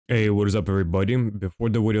Hey, what is up everybody? Before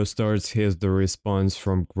the video starts, here's the response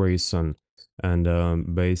from Grayson.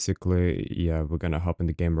 And basically, yeah, we're gonna hop in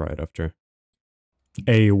the game right after.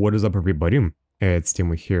 Hey, what is up everybody? It's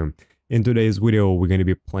Dimo here. In today's video, we're gonna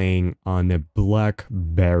be playing on a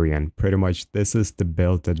BlackBarian. Pretty much, this is the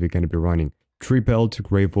build that we're gonna be running. Tree Pelt,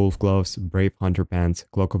 Grave Wolf Gloves, Brave Hunter Pants,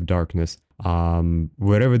 Cloak of Darkness.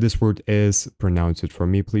 Whatever this word is, pronounce it for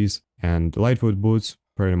me, please. And Lightfoot Boots.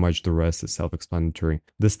 Pretty much the rest is self-explanatory.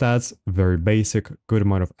 The stats, very basic, good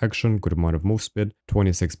amount of action, good amount of move speed,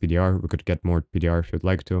 26 PDR, we could get more PDR if you'd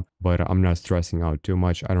like to, but I'm not stressing out too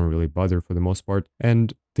much, I don't really bother for the most part.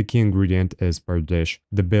 And the key ingredient is per dish.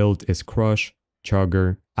 The build is Crush,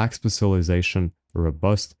 Chugger, Axe Specialization,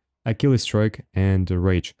 Robust, Achilles Strike, and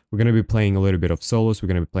Rage. We're going to be playing a little bit of solos, we're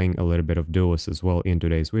going to be playing a little bit of duos as well in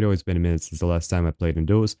today's video. It's been a minute since the last time I played in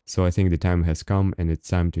duos, so I think the time has come and it's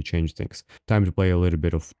time to change things. Time to play a little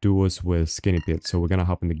bit of duos with Skinny Pete. So we're going to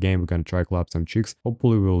hop in the game, we're going to try clap some cheeks.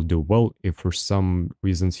 Hopefully we'll do well. If for some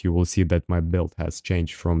reasons you will see that my build has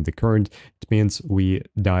changed from the current, it means we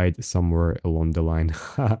died somewhere along the line.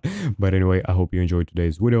 But anyway, I hope you enjoyed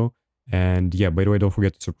today's video. And yeah, by the way, don't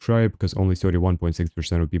forget to subscribe, because only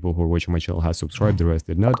 31.6% of people who are watching my channel has subscribed, the rest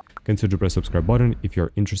did not. Consider press subscribe button if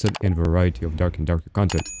you're interested in a variety of dark and darker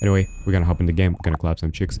content. Anyway, we're gonna hop in the game, we're gonna clap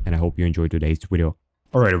some chicks, and I hope you enjoyed today's video.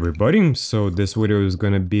 Alright everybody, so this video is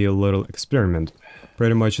gonna be a little experiment.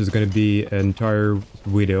 Pretty much it's gonna be an entire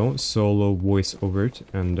video, solo voice over it,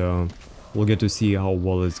 and we'll get to see how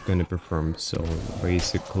well it's gonna perform. So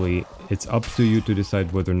basically, it's up to you to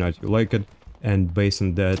decide whether or not you like it. And based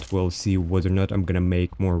on that, we'll see whether or not I'm gonna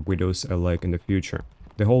make more videos I like in the future.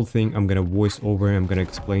 The whole thing I'm gonna voice over, I'm gonna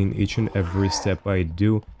explain each and every step I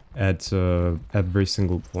do at every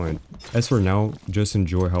single point. As for now, just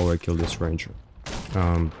enjoy how I kill this ranger.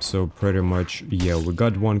 So pretty much, yeah, we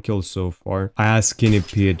got one kill so far. I asked Skinny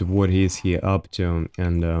Pete what is he up to,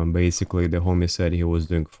 and basically the homie said he was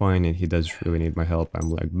doing fine and he doesn't really need my help.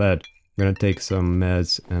 I'm like, bet. I'm gonna take some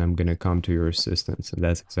meds and I'm gonna come to your assistance, and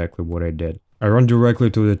that's exactly what I did. I run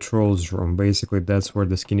directly to the troll's room. Basically, that's where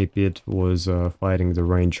the Skinny Pete was fighting the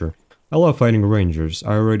ranger. I love fighting rangers.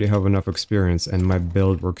 I already have enough experience and my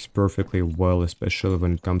build works perfectly well, especially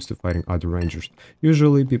when it comes to fighting other rangers.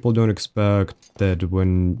 Usually, people don't expect that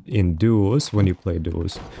when in duos, when you play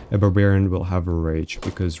duos, a barbarian will have a rage,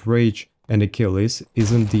 because rage and Achilles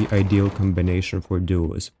isn't the ideal combination for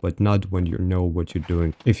duos, but not when you know what you're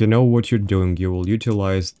doing. If you know what you're doing, you will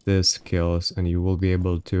utilize these skills and you will be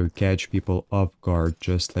able to catch people off guard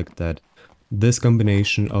just like that. This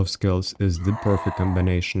combination of skills is the perfect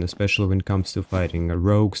combination, especially when it comes to fighting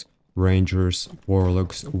rogues, rangers,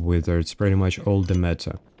 warlocks, wizards, pretty much all the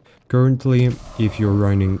meta. Currently, if you're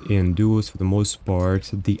running in duos for the most part,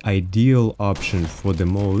 the ideal option for the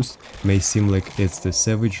most may seem like it's the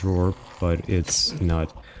Savage Roar, but it's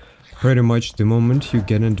not. Pretty much the moment you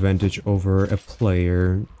get an advantage over a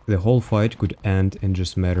player, the whole fight could end in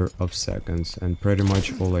just a matter of seconds. And pretty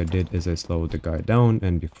much all I did is I slowed the guy down,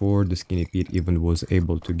 and before the Skinny Pete even was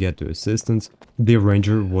able to get to assistance, the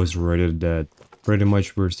ranger was already dead. Pretty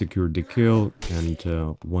much we secured the kill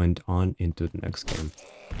and went on into the next game.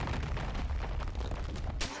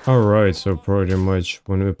 Alright, so pretty much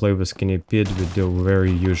when we play with Skinny Pete, we do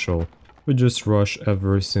very usual. We just rush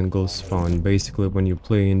every single spawn. Basically, when you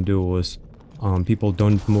play in duos, people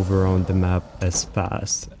don't move around the map as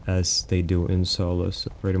fast as they do in solos.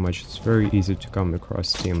 So pretty much it's very easy to come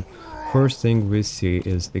across team. First thing we see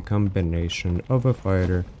is the combination of a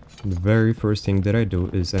fighter. The very first thing that I do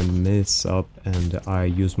is I mess up and I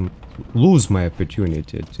lose my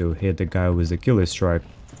opportunity to hit the guy with Achilles Strike,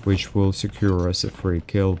 which will secure us a free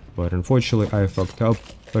kill, but unfortunately I fucked up,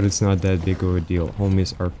 but it's not that big of a deal.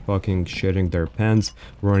 Homies are fucking shitting their pants,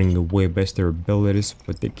 running away best their abilities,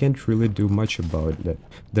 but they can't really do much about it.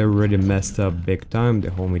 They already messed up big time, the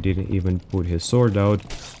homie didn't even put his sword out.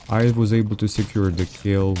 I was able to secure the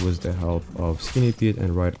kill with the help of Skinny Pete,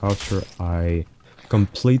 and right after I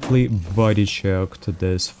completely body checked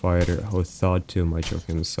this fighter who thought too much of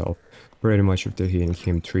himself. Pretty much after hitting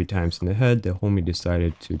him 3 times in the head, the homie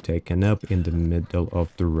decided to take a nap in the middle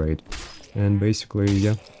of the raid. And basically,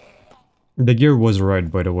 yeah. The gear was right,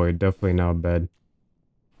 by the way, definitely not bad.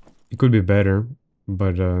 It could be better,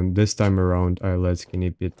 but this time around I let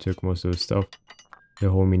Skinny Pete took most of the stuff. The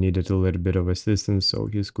homie needed a little bit of assistance, so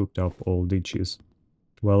he scooped up all the cheese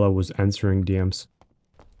while I was answering DMs.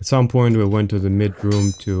 At some point we went to the mid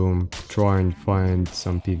room to try and find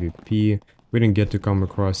some PvP. We didn't get to come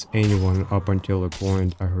across anyone up until a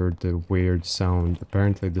point I heard the weird sound.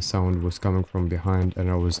 Apparently the sound was coming from behind and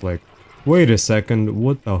I was like, wait a second,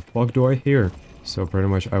 what the fuck do I hear? So pretty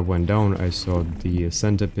much I went down, I saw the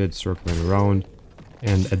centipede circling around.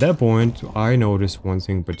 And at that point, I noticed one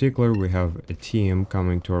thing in particular, we have a team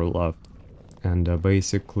coming to our left. And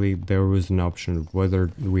basically there was an option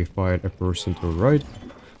whether we fight a person to the right.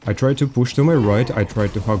 I tried to push to my right, I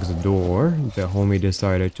tried to hug the door, the homie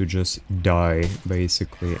decided to just die,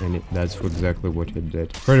 basically, and that's exactly what he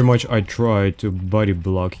did. Pretty much I tried to body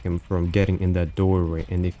block him from getting in that doorway,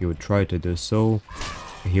 and if he would try to do so,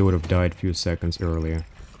 he would have died a few seconds earlier.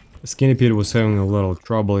 Skinny Pete was having a little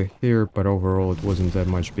trouble here, but overall it wasn't that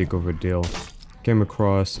much big of a deal. Came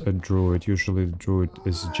across a druid, usually the druid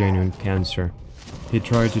is genuine cancer. He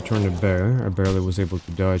tried to turn a bear, I barely was able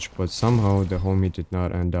to dodge, but somehow the homie did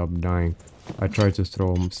not end up dying. I tried to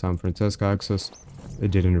throw him some Francesca axes, it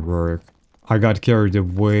didn't work. I got carried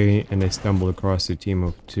away and I stumbled across a team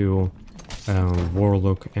of two,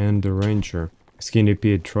 Warlock and the Ranger. Skinny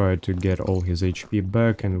Pete tried to get all his HP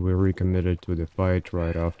back and we recommitted to the fight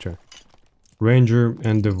right after. Ranger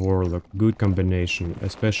and the Warlock, good combination,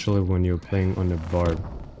 especially when you're playing on a Barb.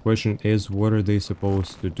 Question is, what are they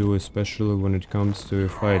supposed to do, especially when it comes to a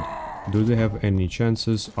fight? Do they have any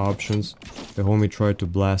chances, options? The homie tried to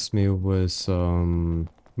blast me with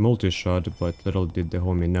multi-shot, but little did the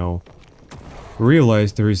homie know.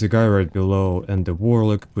 Realized there is a guy right below and the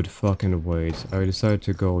Warlock could fucking wait. I decided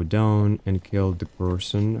to go down and kill the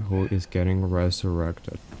person who is getting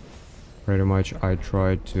resurrected. Pretty much I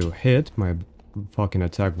tried to hit, my fucking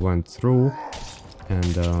attack went through.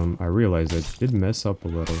 And I realized it did mess up a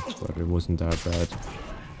little, but it wasn't that bad.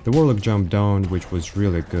 The Warlock jumped down, which was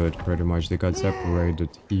really good, pretty much they got separated.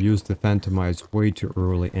 He used the Phantomize way too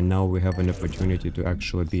early and now we have an opportunity to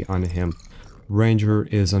actually be on him. Ranger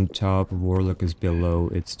is on top, Warlock is below,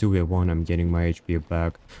 it's 2v1, I'm getting my HP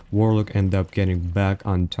back. Warlock ended up getting back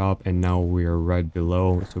on top and now we are right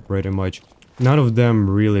below, so pretty much none of them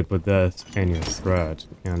really possess any threat.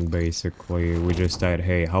 And basically we just said,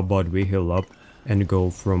 hey, how about we heal up and go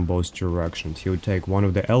from both directions. He would take one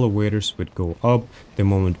of the elevators, would go up. The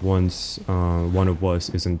moment once one of us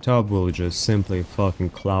is on top, we'll just simply fucking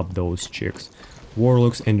clap those chicks.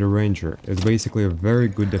 Warlocks and the Ranger. It's basically a very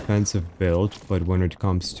good defensive build, but when it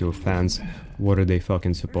comes to offense, what are they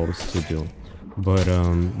fucking supposed to do? But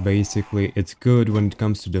basically it's good when it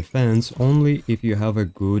comes to defense only if you have a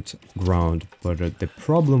good ground. But the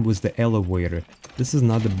problem with the elevator, this is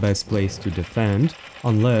not the best place to defend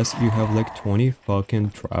unless you have like 20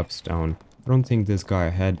 fucking traps down. I don't think this guy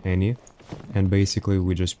had any, and basically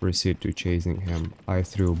we just proceed to chasing him. I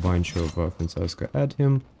threw a bunch of Francesca at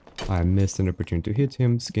him, I missed an opportunity to hit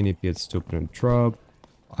him, Skinny Pete stupid and trap.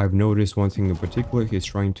 I've noticed one thing in particular, he's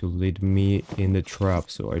trying to lead me in the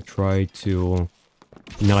trap, so I try to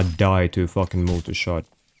not die to a fucking multi-shot.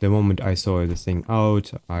 The moment I saw the thing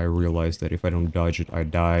out, I realized that if I don't dodge it, I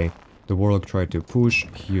die. The Warlock tried to push,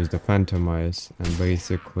 he used the Phantomize, and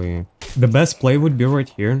basically the best play would be right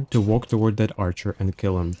here, to walk toward that archer and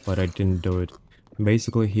kill him, but I didn't do it.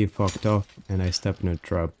 Basically he fucked off and I stepped in a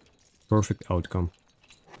trap. Perfect outcome.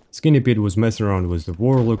 Skinny Pete was messing around with the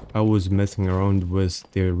Warlock, I was messing around with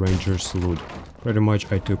the Ranger's loot. Pretty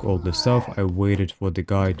much I took all the stuff, I waited for the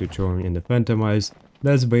guy to turn in the Phantomize.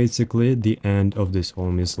 That's basically the end of this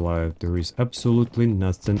homie's life. There is absolutely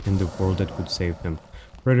nothing in the world that could save him.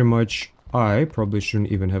 Pretty much, I probably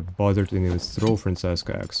shouldn't even have bothered to even throw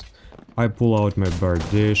Francesca axe. I pull out my bear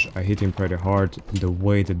dish, I hit him pretty hard. The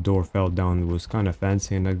way the door fell down was kind of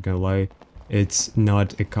fancy, not gonna lie. It's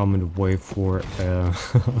not a common way for the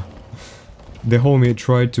homie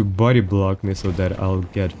tried to body block me so that I'll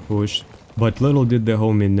get pushed. But little did the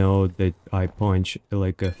homie know that I punch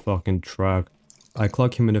like a fucking truck. I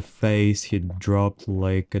clock him in the face, he dropped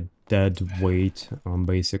like a dead weight.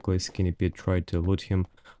 Basically Skinny Pete tried to loot him.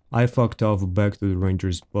 I fucked off back to the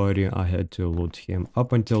Ranger's body, I had to loot him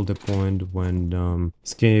up until the point when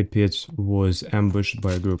Skinny Pete was ambushed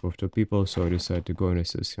by a group of 2 people, so I decided to go and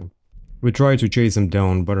assist him. We tried to chase him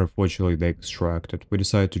down, but unfortunately they extracted. We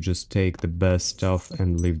decided to just take the best stuff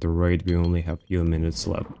and leave the raid, we only have few minutes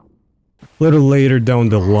left. A little later down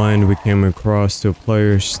the line we came across 2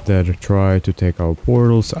 players that tried to take our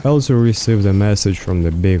portals. I also received a message from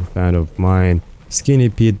the big fan of mine. Skinny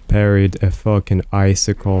Pete parried a fucking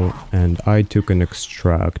icicle and I took an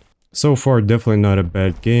extract. So far definitely not a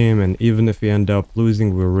bad game, and even if we end up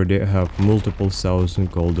losing we already have multiple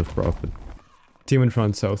thousand gold of profit. Team in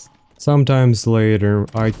front south. Sometimes later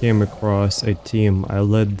I came across a team. I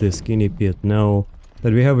let the Skinny Pete know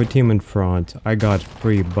that we have a team in front. I got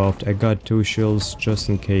pre-buffed, I got 2 shields just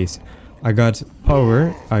in case. I got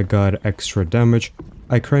power, I got extra damage.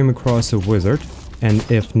 I came across a wizard, and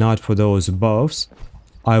if not for those buffs,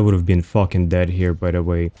 I would have been fucking dead here, by the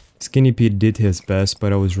way. Skinny Pete did his best,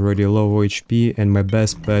 but I was already low HP and my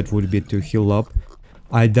best bet would be to heal up.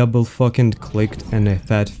 I double fucking clicked and I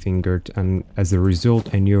fat fingered, and as a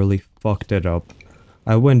result I nearly fucked it up.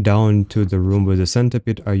 I went down to the room with the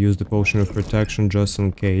centipede. I used the potion of protection just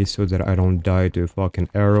in case so that I don't die to a fucking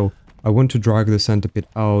arrow. I want to drag the centipede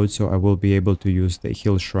out so I will be able to use the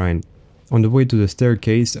heal shrine. On the way to the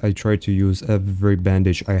staircase, I tried to use every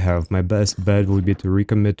bandage I have. My best bet would be to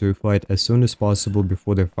recommit to a fight as soon as possible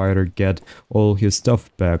before the fighter get all his stuff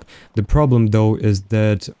back. The problem though is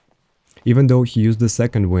that even though he used the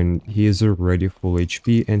second win, he is already full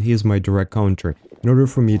HP and he is my direct counter. In order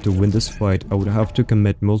for me to win this fight, I would have to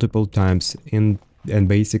commit multiple times and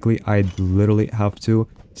basically I'd literally have to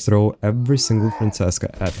throw every single Francesca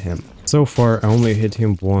at him. So far I only hit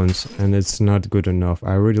him once and it's not good enough.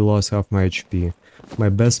 I already lost half my HP. My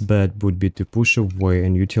best bet would be to push away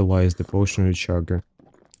and utilize the potion of chugger.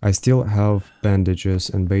 I still have bandages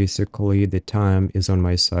and basically the time is on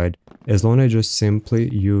my side. As long as I just simply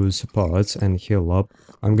use pots and heal up,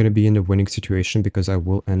 I'm gonna be in a winning situation because I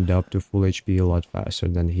will end up to full HP a lot faster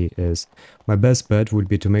than he is. My best bet would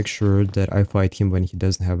be to make sure that I fight him when he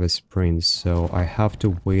doesn't have a sprint, so I have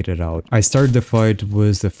to wait it out. I start the fight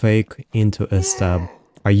with the fake into a stab.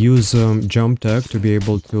 I use jump tag to be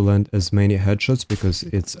able to land as many headshots because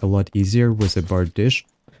it's a lot easier with a bar dish.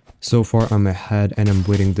 So far I'm ahead and I'm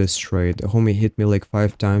winning this trade. The homie hit me like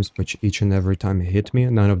 5 times, but each and every time he hit me,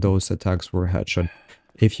 none of those attacks were headshot.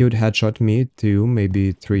 If he would headshot me 2,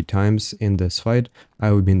 maybe 3 times in this fight,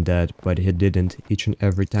 I would been dead, but he didn't. Each and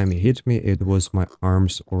every time he hit me, it was my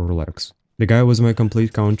arms or legs. The guy was my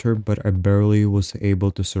complete counter, but I barely was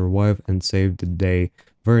able to survive and save the day.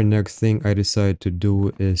 Very next thing I decided to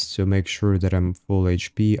do is to make sure that I'm full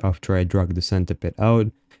HP after I drag the centipede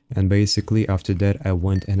out. And basically after that I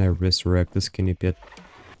went and I resurrected the Skinny Pete.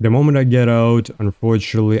 The moment I get out,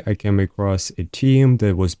 unfortunately I came across a team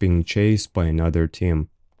that was being chased by another team.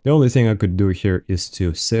 The only thing I could do here is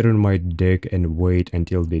to sit on my dick and wait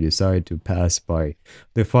until they decide to pass by.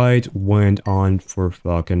 The fight went on for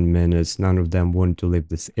fucking minutes. None of them wanted to leave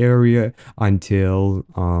this area until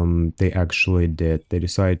they actually did. They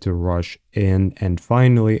decided to rush in and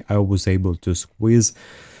finally I was able to squeeze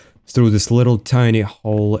through this little tiny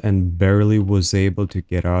hole and barely was able to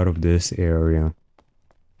get out of this area.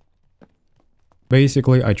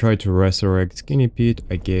 Basically, I tried to resurrect Skinny Pete.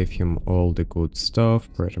 I gave him all the good stuff,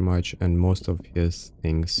 pretty much, and most of his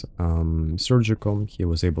things surgical. He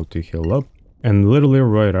was able to heal up. And literally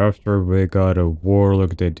right after, we got a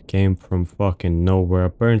Warlock that came from fucking nowhere,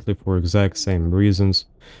 apparently for exact same reasons.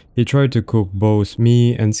 He tried to cook both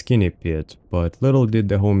me and Skinny Pete, but little did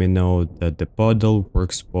the homie know that the Puddle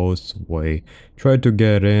works both way. Tried to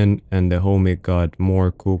get in and the homie got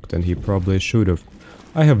more cooked than he probably should have.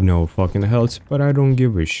 I have no fucking health, but I don't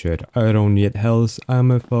give a shit. I don't need health,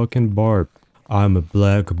 I'm a fucking barb. I'm a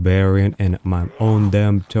BlackBarian and I'm on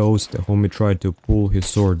damn toes. The homie tried to pull his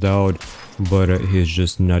sword out, but he's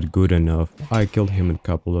just not good enough. I killed him in a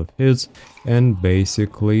couple of hits and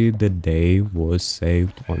basically the day was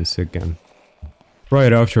saved once again.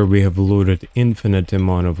 Right after we have looted infinite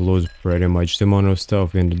amount of loot, pretty much the amount of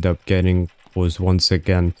stuff we ended up getting was once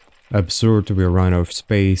again absurd. We ran out of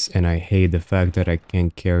space and I hate the fact that I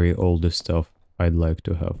can't carry all the stuff I'd like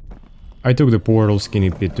to have. I took the portal,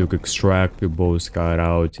 Skinny Pete took extract, we both got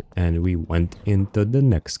out and we went into the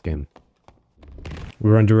next game.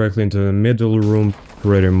 We run directly into the middle room,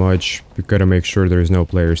 pretty much. We gotta make sure there's no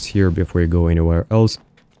players here before we go anywhere else.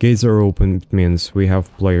 Gates are open, it means we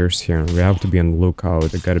have players here. We have to be on the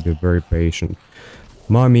lookout, I gotta be very patient.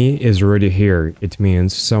 Mommy is already here, it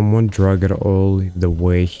means someone dragged it all the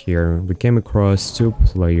way here. We came across 2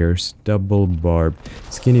 players, double barb.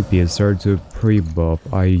 Skinny Pete started to pre-buff.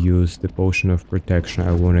 I used the potion of protection,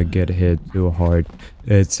 I wanna get hit too hard.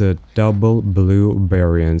 It's a double blue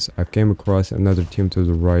variants. I came across another team to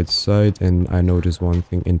the right side and I noticed one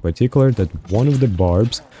thing in particular, that one of the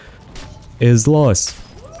barbs is lost.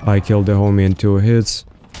 I killed the homie in 2 hits,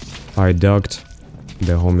 I ducked.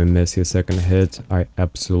 The homie missed his second hit. I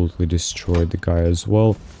absolutely destroyed the guy as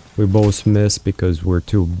well. We both missed because we're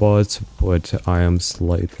 2 bots, but I am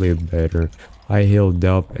slightly better. I healed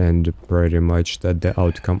up and pretty much that the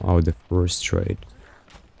outcome of the first trade.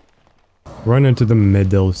 Run into the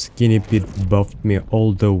middle, Skinny Pete buffed me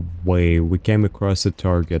all the way. We came across a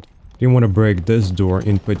target. Didn't want to break this door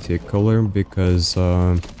in particular because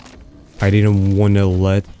I didn't want to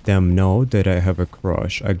let them know that I have a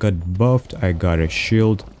crush. I got buffed, I got a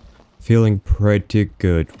shield, feeling pretty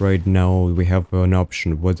good. Right now we have an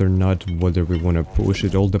option whether we want to push.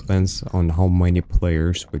 It all depends on how many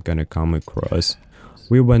players we're gonna come across.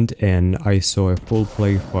 We went in, I saw a full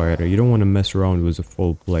play fighter. You don't want to mess around with a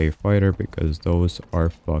full play fighter because those are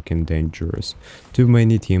fucking dangerous. Too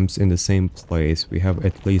many teams in the same place. We have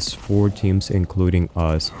at least 4 teams including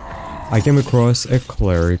us. I came across a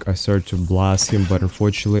cleric. I started to blast him, but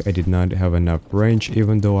unfortunately I did not have enough range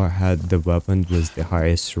even though I had the weapon with the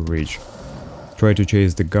highest reach. Tried to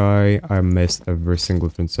chase the guy. I missed every single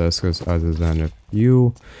Francesca's other than a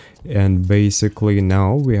few. And basically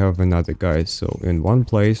now we have another guy. So in one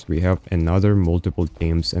place we have another multiple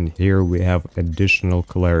teams, and here we have additional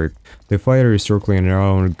cleric. The fighter is circling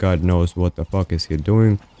around. God knows what the fuck is he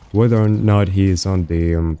doing. Whether or not he is on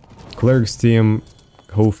the cleric's team,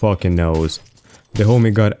 who fucking knows. The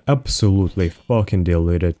homie got absolutely fucking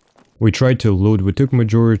deleted. We tried to loot. We took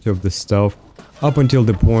majority of the stuff up until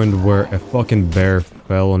the point where a fucking bear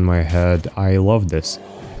fell on my head. I love this.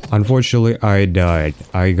 Unfortunately, I died.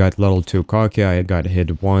 I got a little too cocky. I got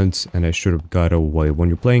hit once and I should have got away. When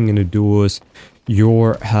you're playing in a duos,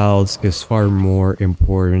 your health is far more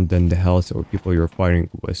important than the health of people you're fighting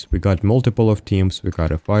with. We got multiple of teams. We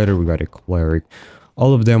got a fighter. We got a cleric.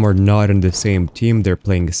 All of them are not in the same team. They're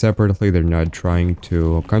playing separately. They're not trying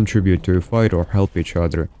to contribute to a fight or help each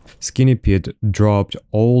other. Skinny Pete dropped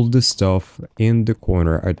all the stuff in the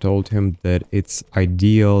corner. I told him that it's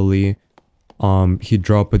ideally he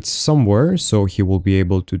drop it somewhere so he will be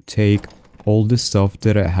able to take all the stuff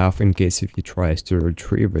that I have in case if he tries to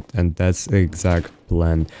retrieve it, and that's the exact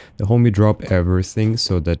plan. The homie dropped everything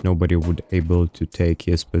so that nobody would able to take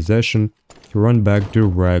his possession. He run back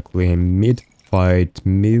directly mid-fight,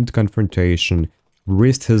 mid-confrontation,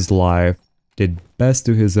 risked his life, did best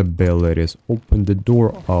to his abilities, opened the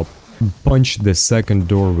door up, punched the second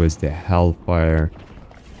door with the Hellfire.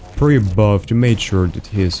 Pre-buffed, made sure that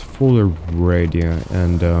he is fully ready,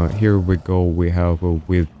 and here we go, we have a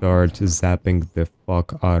wizard zapping the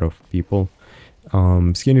fuck out of people.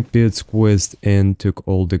 Skinny Pete squeezed in, took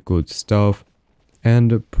all the good stuff,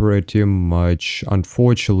 and pretty much,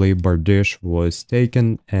 unfortunately, Bardish was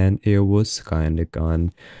taken and it was kinda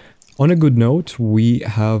gone. On a good note, we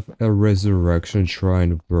have a resurrection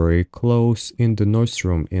shrine very close in the North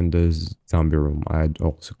room, in the zombie room, I'd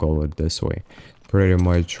also call it this way. Pretty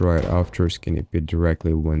much right after Skinny Pete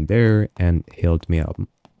directly went there and healed me up.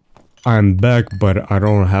 I'm back, but I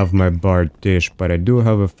don't have my Bardish, but I do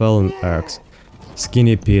have a Felon Axe.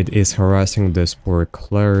 Skinny Pete is harassing this poor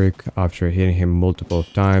cleric. After hitting him multiple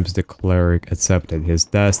times, the cleric accepted his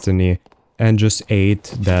destiny and just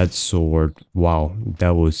ate that sword. Wow,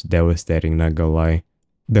 that was devastating, not gonna lie.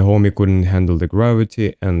 The homie couldn't handle the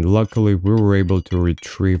gravity, and luckily we were able to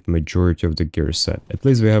retrieve majority of the gear set. At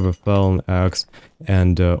least we have a Felon Axe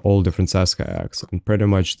and all the Francesca Axe, and pretty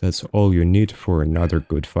much that's all you need for another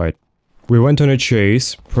good fight. We went on a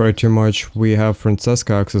chase. Pretty much we have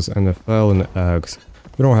Francesca Axes and a Felon Axe.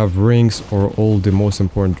 We don't have rings or all the most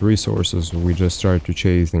important resources. We just started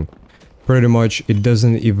chasing. Pretty much it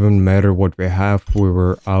doesn't even matter what we have. We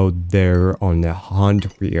were out there on a hunt.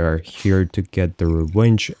 We are here to get the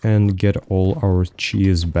revenge and get all our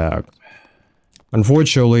cheese back.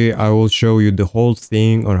 Unfortunately, I will show you the whole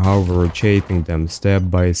thing on how we're chasing them step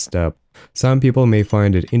by step. Some people may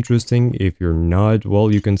find it interesting. If you're not,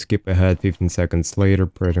 well, you can skip ahead 15 seconds later.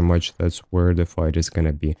 Pretty much that's where the fight is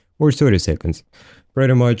gonna be. Or 30 seconds.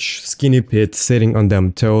 Pretty much Skinny Pete sitting on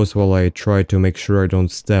them toes while I try to make sure I don't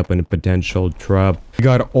step in a potential trap. I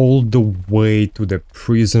got all the way to the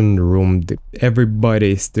prison room.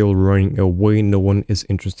 Everybody is still running away. No one is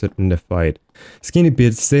interested in the fight. Skinny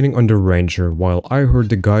Pete sitting on the ranger while I heard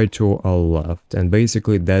the guy to our left, and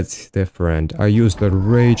basically that's different. I used the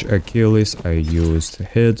rage Achilles, I used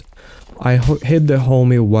hit. I hit the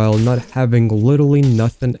homie while not having literally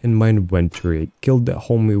nothing in my inventory. Killed the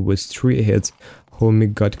homie with 3 hits.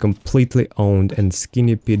 Homie got completely owned and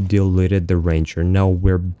Skinny Pete deleted the ranger. Now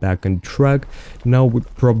we're back on track. Now we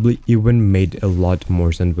probably even made a lot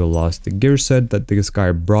more than we lost. The gear set that this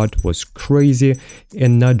guy brought was crazy,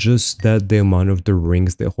 and not just that, the amount of the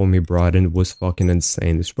rings the homie brought in was fucking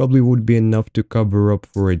insane. This probably would be enough to cover up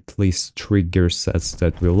for at least 3 gear sets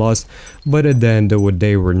that we lost, but at the end of the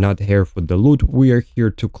day we're not here for the loot, we are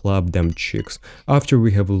here to clap them chicks. After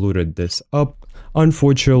we have looted this up,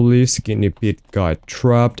 unfortunately, Skinny Pete got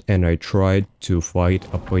trapped and I tried to fight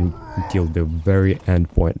up until the very end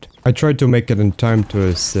point. I tried to make it in time to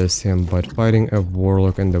assist him, but fighting a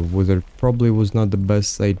Warlock and a Wizard probably was not the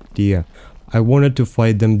best idea. I wanted to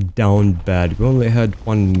fight them down bad. We only had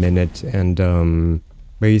 1 minute, and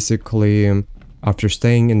basically after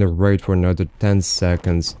staying in the raid for another 10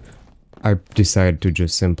 seconds, I decided to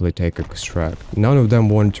just simply take extract. None of them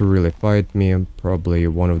wanted to really fight me. Probably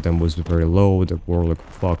one of them was very low. The Warlock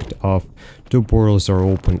fucked off. 2 portals are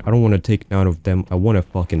open. I don't want to take none of them. I want to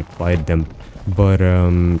fucking fight them. But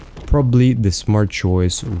probably the smart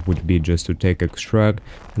choice would be just to take extract.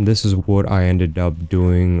 And this is what I ended up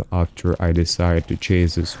doing after I decided to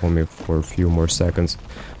chase this homie for a few more seconds.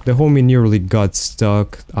 The homie nearly got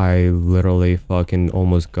stuck. I literally fucking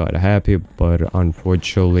almost got happy, but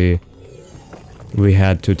unfortunately we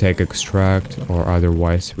had to take extract, or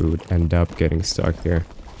otherwise we would end up getting stuck here.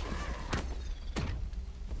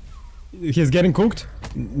 He's getting cooked?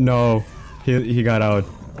 No, he got out.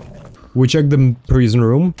 We checked the prison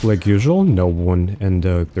room, like usual, no one. And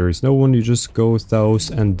there is no one, you just go those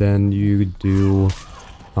and then you do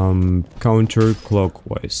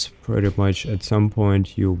counterclockwise. Pretty much at some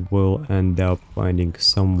point you will end up finding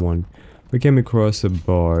someone. We came across a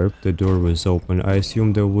barb, the door was open. I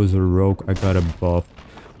assume there was a rogue, I got a buff.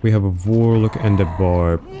 We have a warlock and a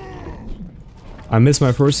barb. I missed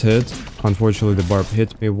my first hit. Unfortunately the barb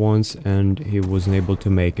hit me once and he wasn't able to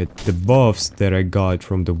make it. The buffs that I got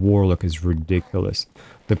from the warlock is ridiculous.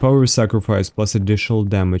 The power of sacrifice plus additional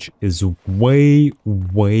damage is way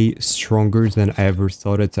stronger than I ever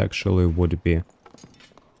thought it actually would be.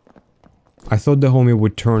 I thought the homie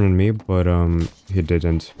would turn on me, but he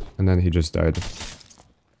didn't. And then he just died.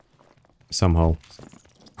 Somehow.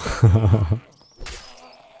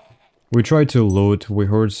 We tried to loot, we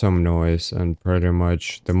heard some noise, and pretty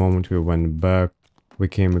much the moment we went back, we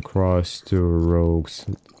came across 2 rogues.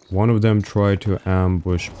 One of them tried to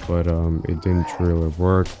ambush, but it didn't really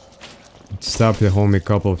work. It stopped the homie a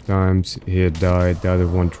couple of times, he died, the other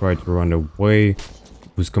one tried to run away.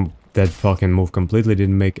 That fucking move completely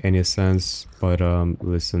didn't make any sense, but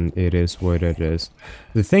listen, it is what it is.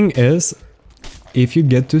 The thing is, if you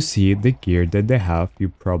get to see the gear that they have, you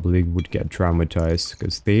probably would get traumatized,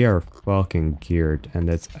 because they are fucking geared, and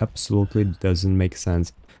that absolutely doesn't make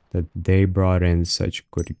sense that they brought in such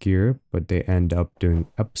good gear, but they end up doing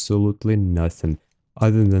absolutely nothing,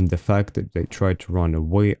 other than the fact that they tried to run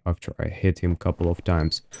away after I hit him a couple of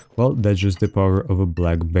times. Well, that's just the power of a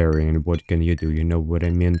BlackBarian, what can you do, you know what I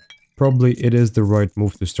mean? Probably it is the right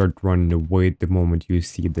move to start running away the moment you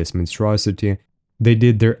see this monstrosity. They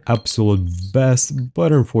did their absolute best,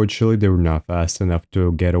 but unfortunately they were not fast enough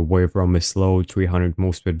to get away from a slow 300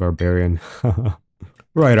 move speed barbarian.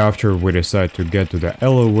 Right after we decided to get to the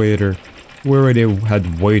elevator, we already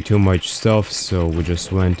had way too much stuff, so we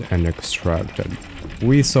just went and extracted.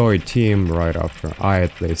 We saw a team right after, I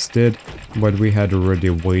at least did, but we had already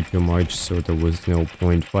way too much, so there was no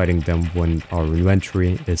point fighting them when our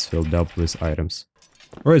inventory is filled up with items.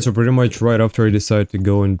 Alright, so pretty much right after I decided to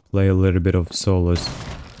go and play a little bit of solos.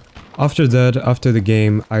 After that, after the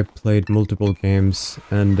game, I played multiple games,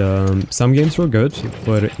 and some games were good,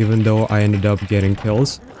 but even though I ended up getting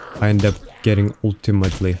kills, I ended up getting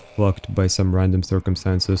ultimately fucked by some random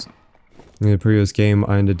circumstances. In the previous game,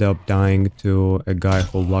 I ended up dying to a guy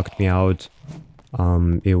who locked me out.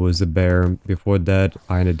 It was a bear. Before that,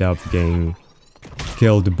 I ended up getting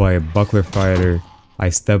killed by a buckler fighter. I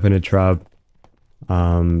stepped in a trap.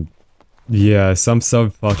 Yeah, some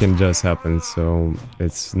stuff fucking just happened, so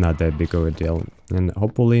it's not that big of a deal. And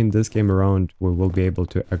hopefully in this game around, we will be able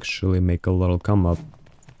to actually make a little come up.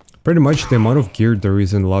 Pretty much the amount of gear there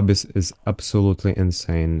is in lobbies is absolutely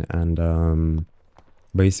insane, and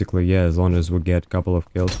basically, yeah, as long as we get a couple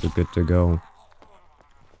of kills, we're good to go.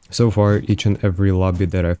 So far, each and every lobby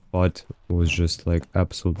that I fought was just like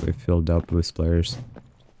absolutely filled up with players.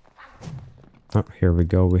 Oh, here we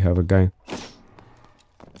go, we have a guy.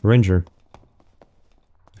 Ranger.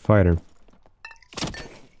 Fighter.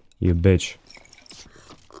 You bitch.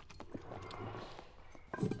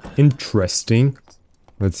 Interesting.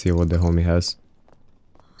 Let's see what the homie has.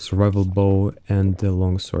 Survival bow and the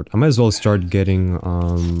longsword. I might as well start getting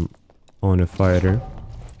on a fighter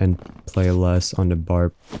and play less on the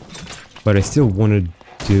barb. But I still wanted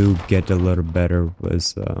to get a little better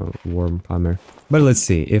with warm hammer. But let's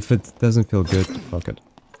see. If it doesn't feel good, fuck it.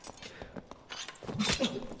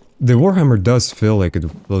 The Warhammer does feel like it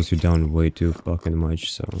slows you down way too fucking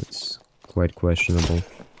much, so it's quite questionable.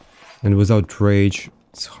 And without rage,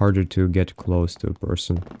 it's harder to get close to a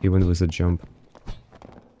person, even with a jump.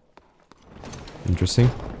 Interesting.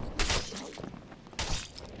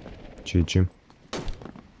 GG.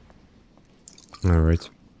 Alright.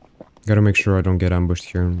 Gotta make sure I don't get ambushed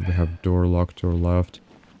here. We have door locked to our left.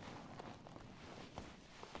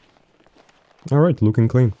 Alright, looking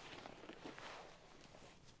clean.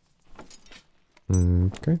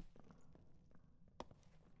 Okay.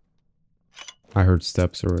 I heard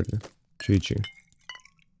steps already. GG.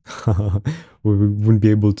 We wouldn't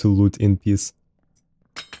be able to loot in peace.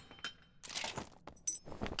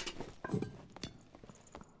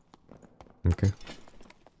 Okay.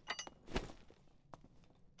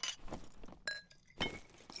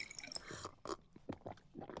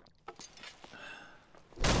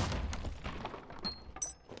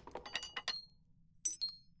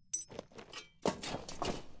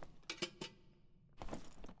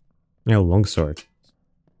 Yeah, longsword.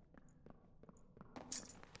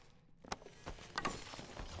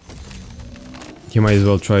 He might as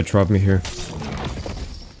well try to trap me here.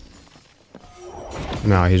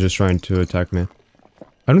 Nah, he's just trying to attack me.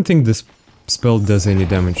 I don't think this spell does any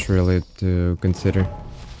damage really to consider.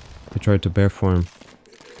 I tried to bear form.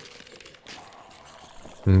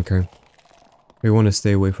 Okay. We want to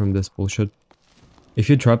stay away from this bullshit. If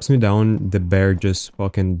he traps me down, the bear just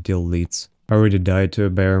fucking deletes. I already died to a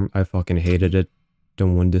bear. I fucking hated it.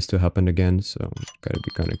 Don't want this to happen again, so gotta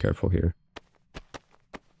be kind of careful here.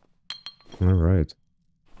 Alright.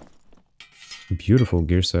 Beautiful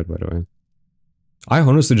gear set, by the way. I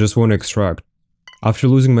honestly just want to extract. After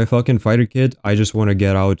losing my fucking fighter kit, I just want to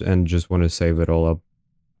get out and just want to save it all up.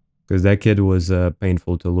 Because that kit was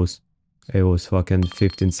painful to lose. It was fucking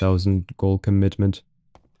 15,000 gold commitment.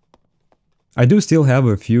 I do still have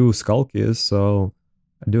a few skull keys, so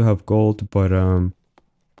I do have gold, but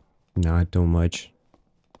not too much.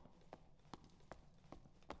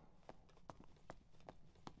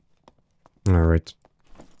 Alright.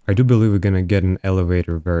 I do believe we're gonna get an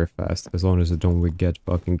elevator very fast, as long as we get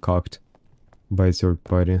fucking cocked by a third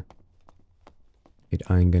party. It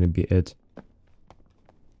ain't gonna be it.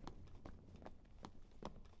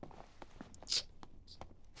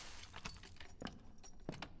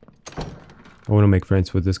 I wanna make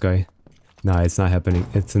friends with this guy. Nah, it's not happening.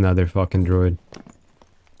 It's another fucking druid.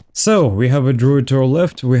 So, we have a druid to our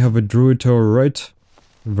left, we have a druid to our right.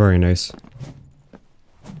 Very nice.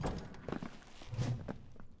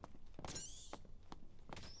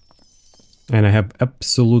 And I have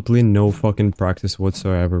absolutely no fucking practice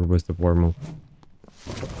whatsoever with the wormhole.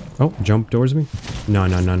 Oh, jump towards me? No,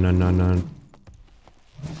 no, no, no, no, no.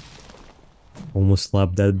 Almost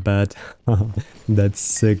slapped that bat. That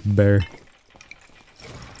sick bear.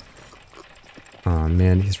 Aw,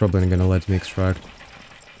 man, he's probably not gonna let me extract.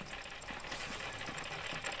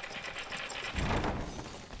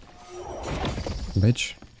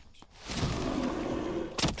 Bitch.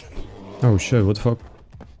 Oh shit, what the fuck?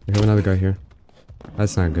 We have another guy here.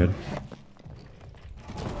 That's not good.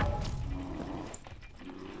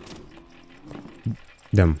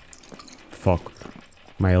 Damn. Fuck.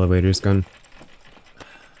 My elevator's gone.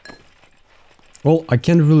 Well, I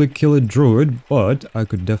can't really kill a druid, but I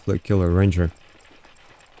could definitely kill a ranger.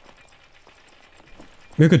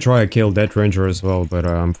 We could try to kill that ranger as well, but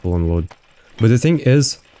I'm full on load. But the thing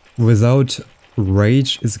is, without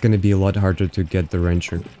rage, it's gonna be a lot harder to get the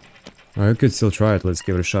ranger. I could still try it, let's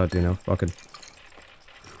give it a shot, you know, fuck it.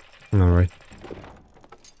 Alright.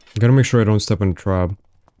 Gotta make sure I don't step in a trap.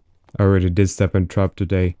 I already did step in a trap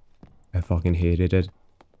today. I fucking hated it.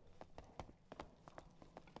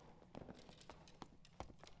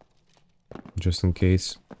 Just in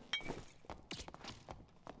case.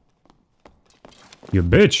 You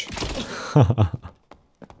bitch!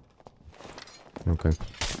 Okay.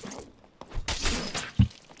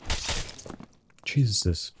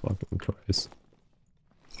 Jesus fucking Christ.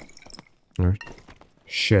 Alright.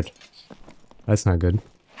 Shit. That's not good.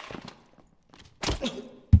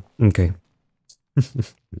 Okay.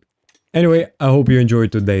 Anyway, I hope you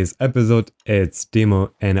enjoyed today's episode. It's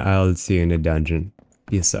Dimo, and I'll see you in the dungeon.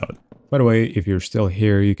 Peace out. By the way, if you're still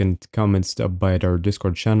here, you can come and stop by at our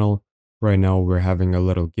Discord channel. Right now, we're having a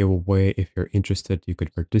little giveaway. If you're interested, you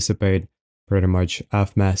could participate. Pretty much,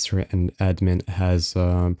 Master and Admin has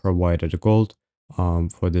provided gold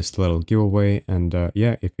for this little giveaway. And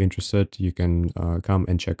yeah, if you're interested, you can come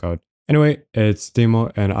and check out. Anyway, it's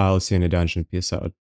Dimo, and I'll see you in the dungeon. Peace out.